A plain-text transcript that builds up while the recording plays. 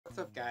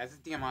up, guys? It's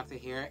Diamante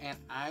here, and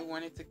I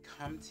wanted to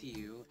come to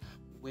you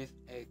with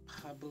a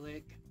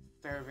public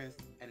service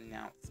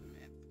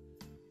announcement.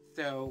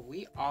 So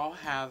we all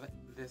have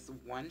this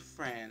one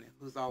friend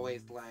who's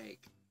always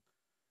like,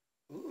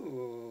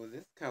 "Ooh,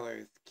 this color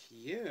is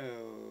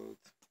cute.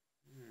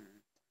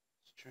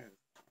 Let's try this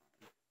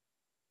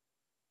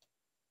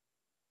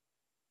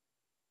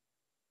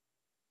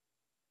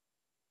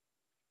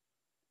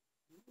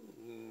on.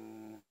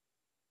 Ooh.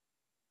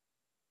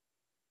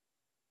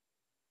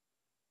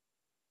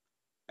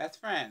 Best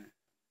friend.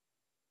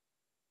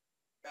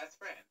 Best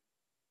friend.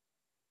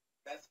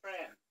 Best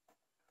friend.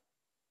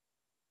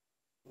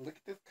 Look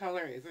at this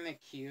color. Isn't it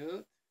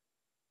cute?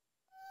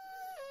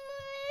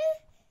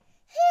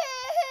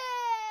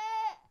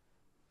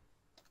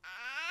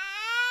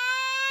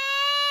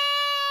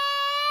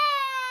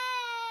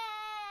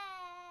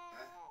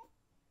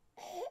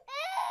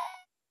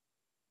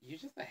 You're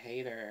just a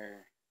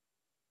hater.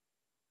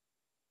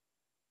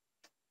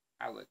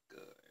 I look good.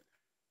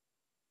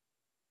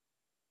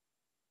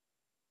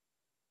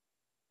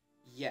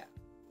 Yeah,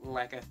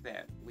 like I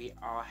said, we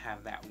all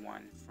have that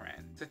one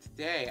friend. So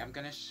today I'm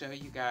going to show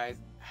you guys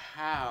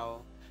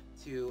how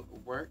to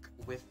work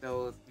with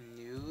those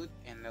nude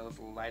and those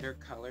lighter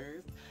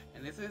colors.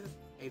 And this is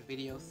a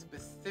video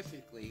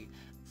specifically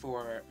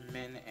for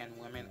men and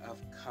women of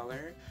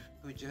color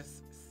who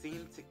just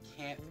seem to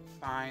can't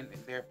find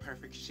their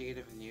perfect shade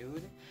of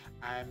nude.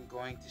 I'm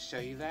going to show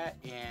you that,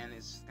 and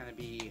it's just going to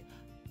be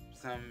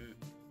some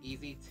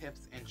easy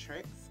tips and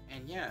tricks.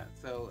 And yeah,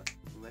 so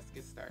let's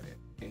get started.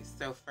 Okay,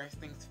 so first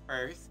things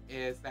first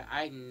is that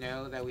I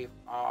know that we've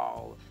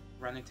all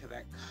run into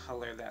that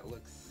color that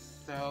looks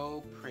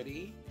so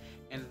pretty,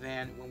 and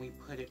then when we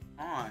put it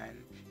on,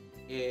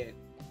 it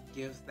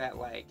gives that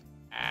like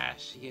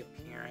ashy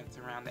appearance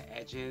around the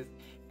edges,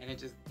 and it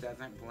just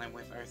doesn't blend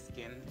with our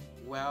skin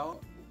well.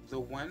 The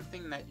one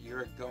thing that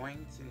you're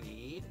going to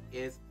need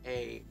is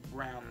a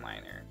brown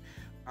liner.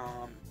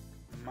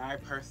 My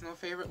personal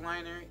favorite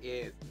liner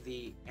is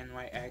the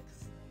NYX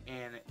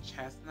in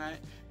Chestnut.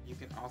 You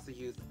can also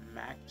use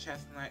MAC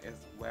Chestnut as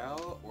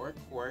well, or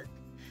Cork.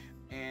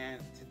 And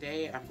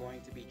today I'm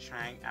going to be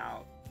trying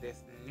out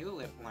this new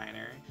lip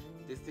liner.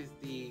 This is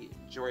the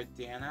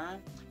Jordana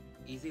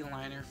Easy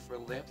Liner for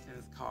Lips, and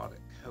it's called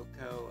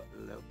Coco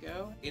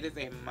Loco. It is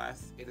a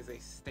must. It is a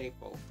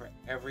staple for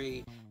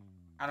every,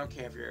 I don't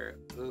care if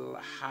you're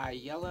high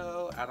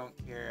yellow, I don't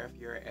care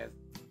if you're as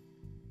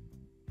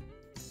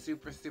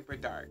super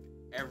dark.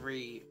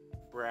 Every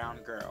brown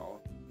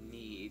girl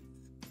needs,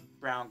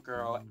 brown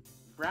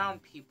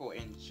people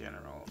in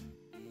general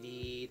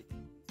need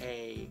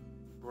a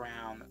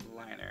brown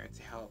liner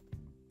to help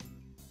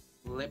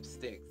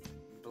lipsticks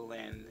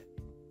blend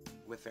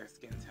with their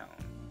skin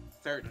tone.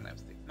 Certain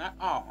lipsticks, not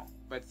all,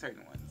 but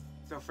certain ones.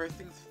 So first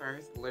things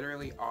first,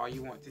 literally all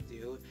you want to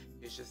do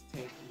is just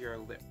take your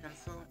lip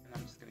pencil, and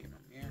I'm just gonna get my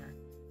mirror,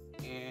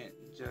 and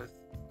just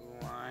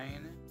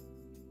line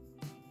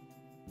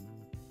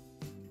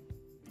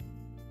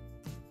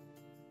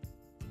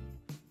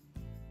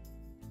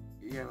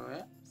your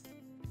lips.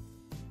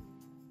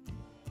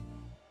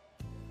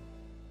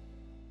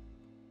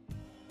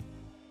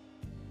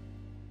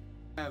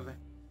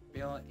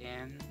 Fill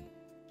in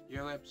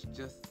your lips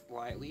just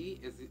slightly,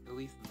 at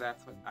least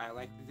that's what I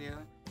like to do,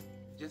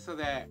 just so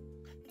that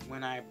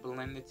when I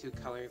blend the two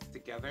colors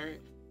together,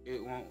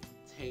 it won't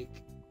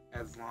take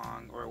as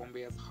long, or it won't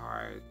be as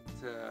hard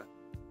to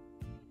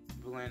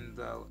blend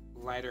the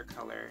lighter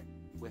color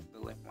with the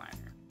lip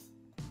liner.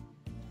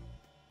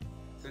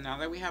 So now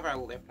that we have our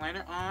lip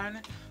liner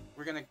on,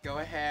 we're going to go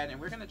ahead and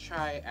we're going to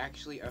try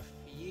actually a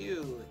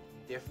few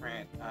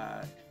different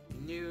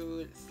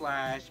nude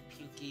 /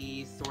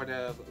 pinky sort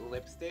of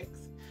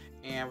lipsticks,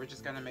 and we're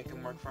just going to make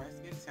them work for our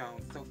skin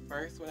tone. So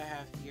first, what I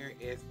have here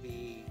is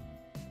the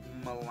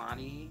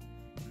Milani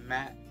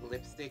Matte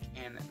Lipstick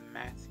in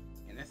Matte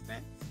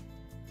Innocence,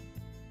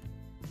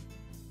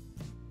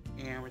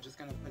 and we're just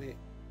going to put it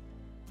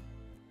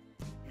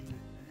in the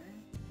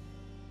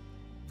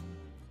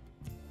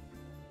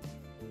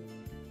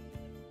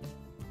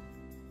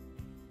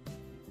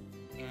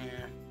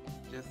and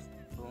just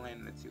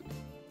blend the two.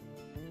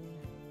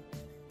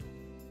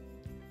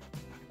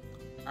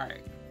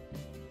 Alright,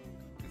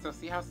 so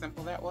see how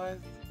simple that was?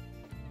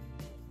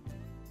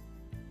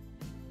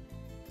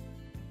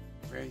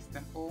 Very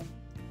simple,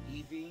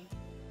 easy.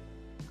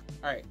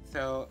 Alright,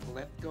 so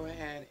let's go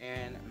ahead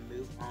and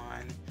move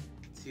on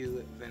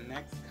to the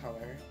next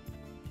color.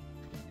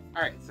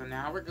 Alright, so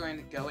now we're going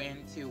to go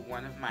into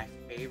one of my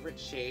favorite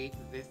shades.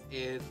 This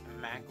is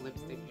MAC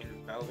Lipstick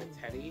in Velvet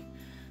Teddy.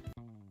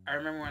 I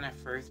remember when I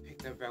first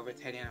picked up Velvet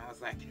Teddy and I was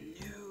like,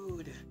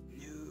 nude.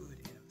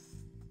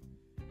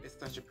 It's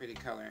such a pretty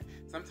color.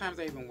 Sometimes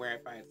I even wear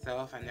it by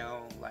itself. I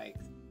know, like,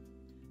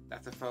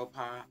 that's a faux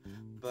pas,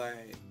 but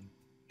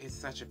it's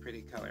such a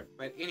pretty color.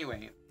 But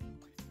anyway, so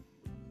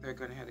we're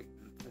going ahead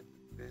and put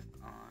this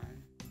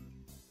on.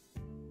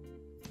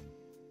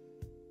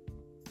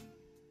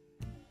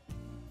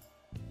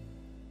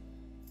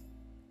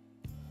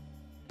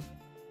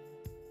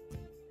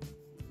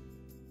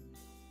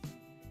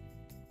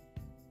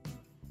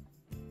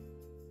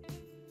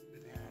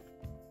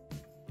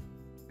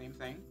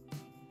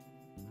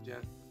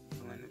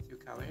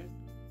 colors.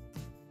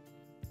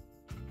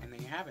 And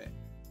there you have it.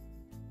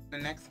 The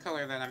next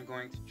color that I'm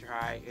going to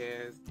try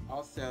is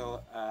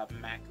also a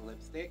MAC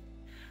lipstick.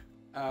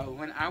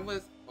 When I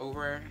was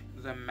over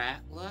the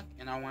matte look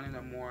and I wanted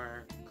a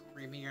more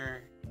creamier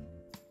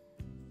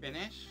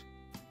finish,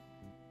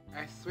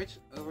 I switched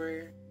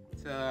over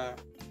to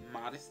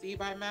Modesty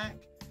by MAC,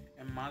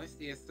 and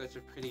Modesty is such a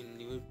pretty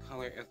nude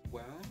color as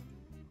well.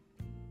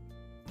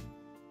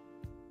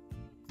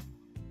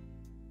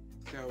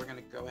 So we're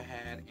gonna go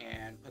ahead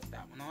and put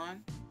that one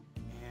on,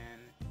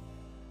 and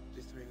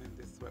just so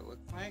this is what it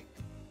looks like.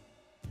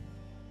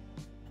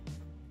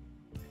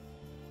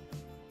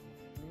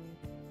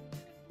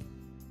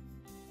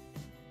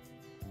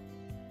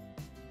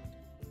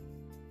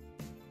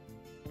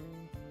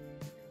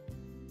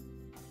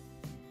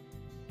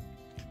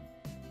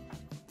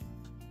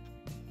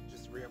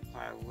 Just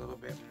reapply a little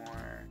bit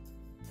more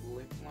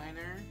lip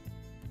liner.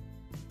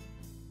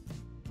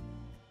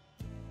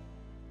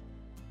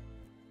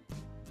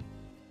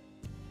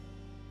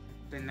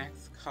 The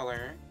next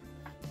color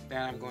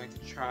that I'm going to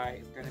try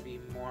is going to be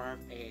more of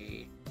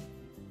a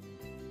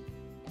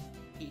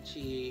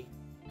peachy,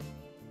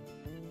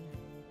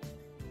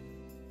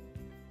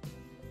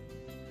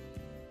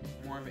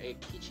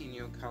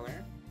 nude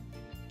color,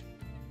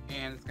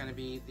 and it's going to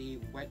be the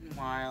Wet n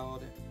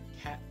Wild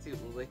Catsuit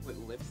Liquid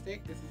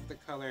Lipstick. This is the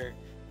color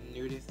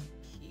Nudist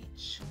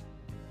Peach,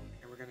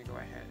 and we're going to go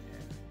ahead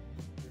and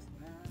put this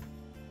on.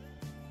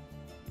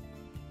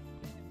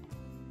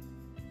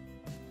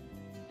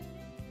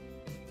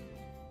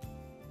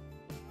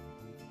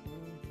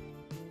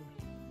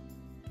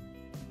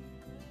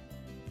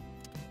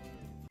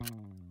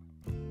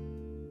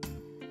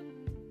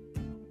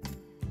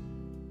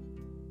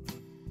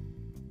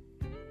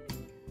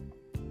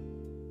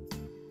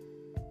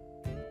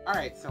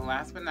 Alright, so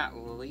last but not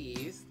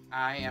least,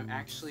 I am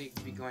actually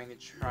going to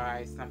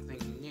try something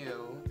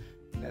new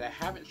that I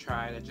haven't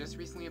tried. I just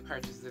recently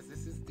purchased this.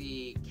 This is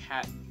the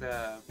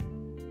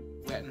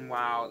Wet n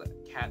Wild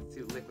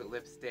Catsuit Liquid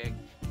Lipstick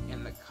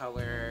in the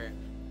color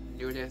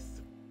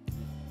Nudist,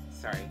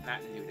 sorry,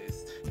 not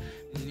Nudist,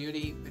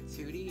 Nudie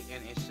Patootie,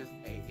 and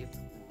it's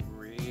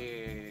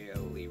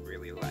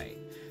really light.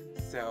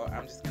 So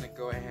I'm just going to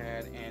go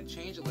ahead and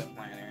change the lip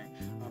liner.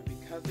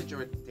 Because the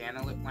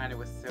Jordana lip liner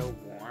was so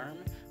warm,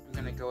 I'm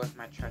going to go with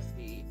my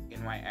trusty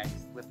NYX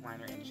lip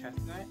liner in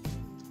Chestnut.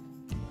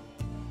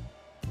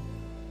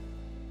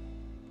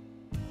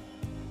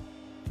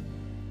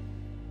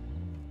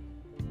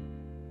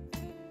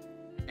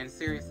 And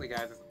seriously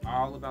guys, it's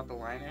all about the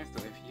liner,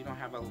 so if you don't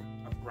have a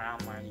brown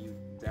liner, you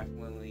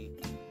definitely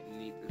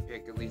need to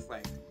pick at least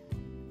like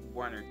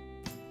one, or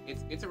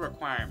it's a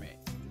requirement.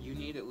 You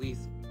need at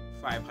least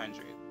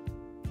 500.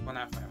 Well,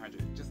 not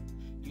 500, just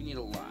you need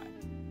a lot.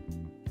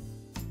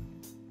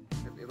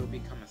 It'll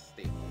become a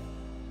staple.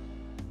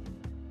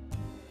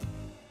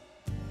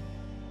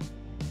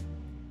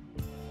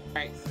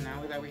 Alright, so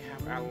now that we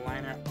have our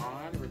liner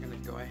on, we're going to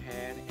go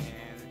ahead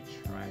and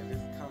try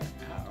this color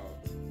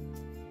out.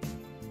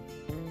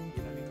 Let me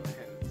go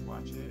ahead and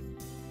swatch it.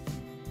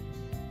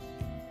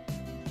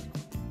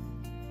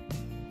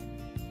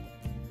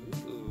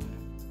 Ooh.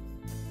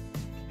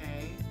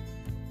 Okay.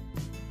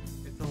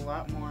 It's a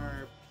lot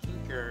more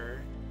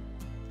pinker.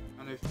 I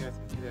don't know if you guys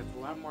can see that. It's a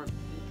lot more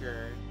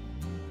pinker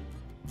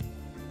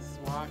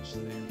swatch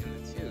than in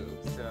the tube,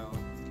 so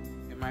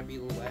it might be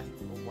less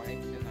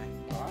white than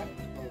I thought.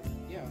 But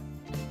yeah,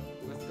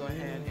 let's go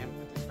ahead and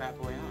put this bad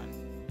boy on.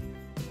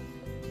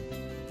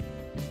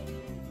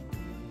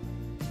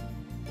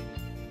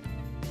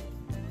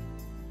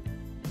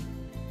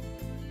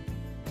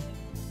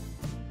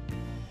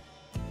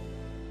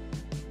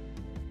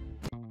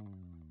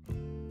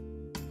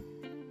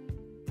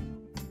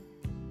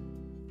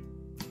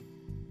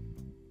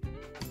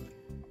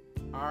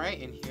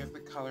 Alright, and here's the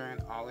color in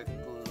all its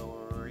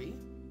glory.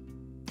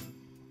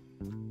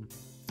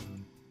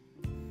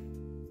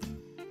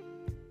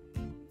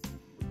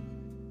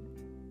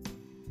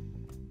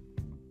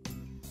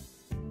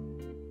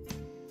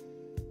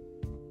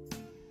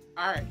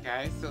 Alright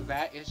guys, so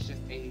that is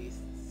just a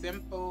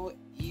simple,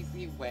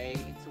 easy way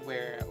to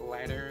wear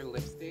lighter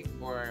lipstick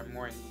or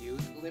more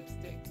nude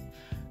lipstick.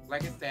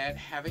 Like I said,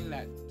 having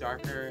that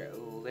darker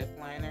lip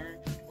liner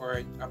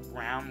or a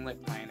brown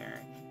lip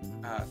liner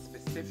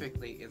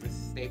specifically is a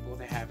staple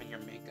to have in your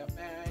makeup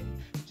bag,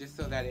 just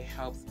so that it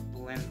helps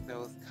blend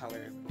those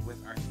colors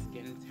with our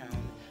skin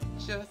tone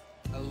just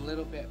a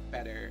little bit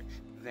better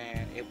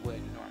than it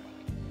would normally.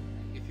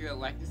 If you would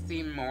like to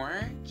see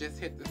more, just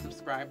hit the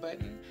subscribe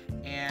button,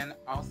 and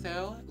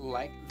also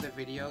like the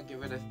video,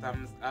 give it a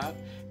thumbs up,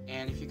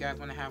 and if you guys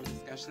want to have a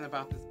discussion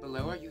about this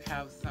below, or you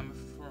have some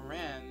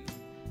friends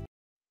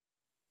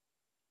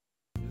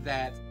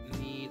that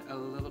need a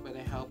little bit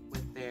of help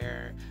with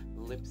their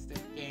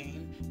lipstick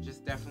game,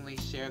 just definitely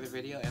share the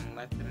video and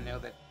let them know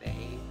that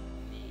they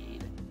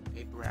need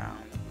a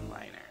brown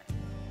liner.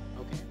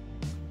 Okay.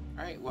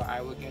 Alright, well, I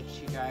will catch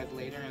you guys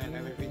later in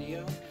another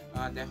video.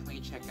 Definitely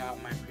check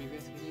out my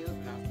previous videos,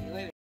 and I'll see you later.